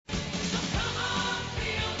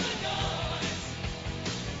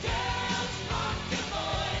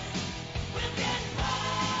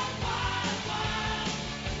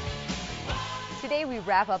Today, we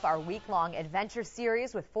wrap up our week-long adventure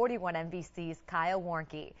series with 41 NBC's Kyle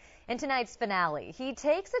Warnke. In tonight's finale, he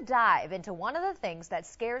takes a dive into one of the things that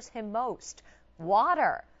scares him most,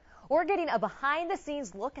 water. We're getting a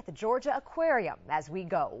behind-the-scenes look at the Georgia Aquarium as we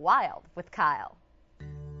go wild with Kyle.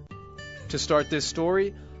 To start this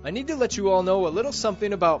story, I need to let you all know a little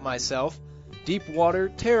something about myself. Deep water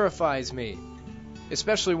terrifies me,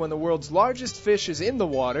 especially when the world's largest fish is in the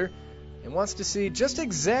water and wants to see just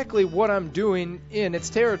exactly what I'm doing in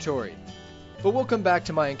its territory. But we'll come back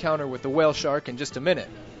to my encounter with the whale shark in just a minute.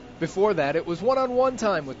 Before that, it was one-on-one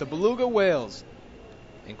time with the beluga whales.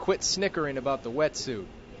 And quit snickering about the wetsuit.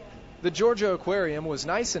 The Georgia Aquarium was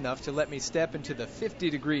nice enough to let me step into the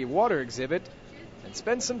 50-degree water exhibit and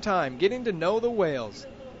spend some time getting to know the whales.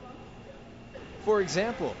 For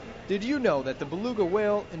example, did you know that the beluga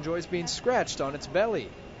whale enjoys being scratched on its belly?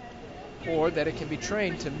 Or that it can be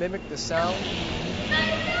trained to mimic the sound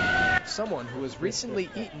of someone who has recently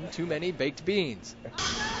eaten too many baked beans?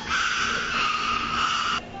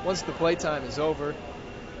 Once the playtime is over,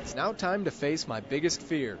 it's now time to face my biggest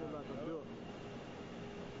fear.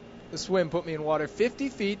 The swim put me in water 50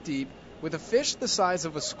 feet deep with a fish the size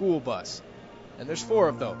of a school bus, and there's 4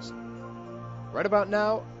 of those. Right about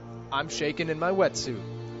now, I'm shaking in my wetsuit.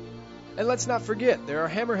 And let's not forget, there are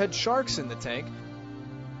hammerhead sharks in the tank,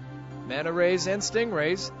 manta rays and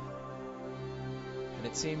stingrays, and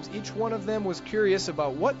it seems each one of them was curious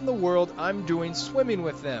about what in the world I'm doing swimming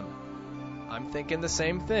with them. I'm thinking the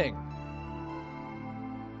same thing.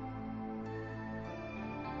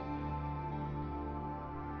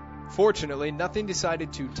 Fortunately, nothing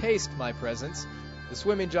decided to taste my presence. The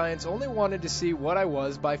swimming giants only wanted to see what I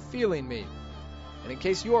was by feeling me. And in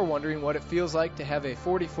case you're wondering what it feels like to have a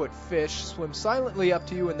 40-foot fish swim silently up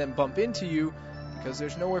to you and then bump into you because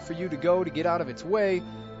there's nowhere for you to go to get out of its way,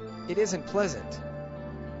 it isn't pleasant.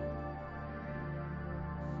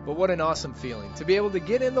 But what an awesome feeling to be able to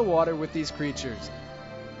get in the water with these creatures.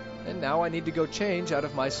 And now I need to go change out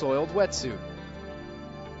of my soiled wetsuit.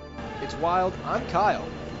 It's wild. I'm Kyle,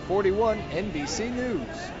 41 NBC News.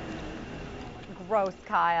 Gross,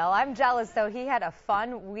 Kyle. I'm jealous, though. He had a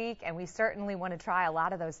fun week, and we certainly want to try a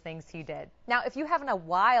lot of those things he did. Now, if you have a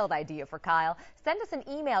wild idea for Kyle, send us an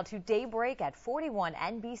email to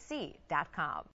daybreak@41nbc.com.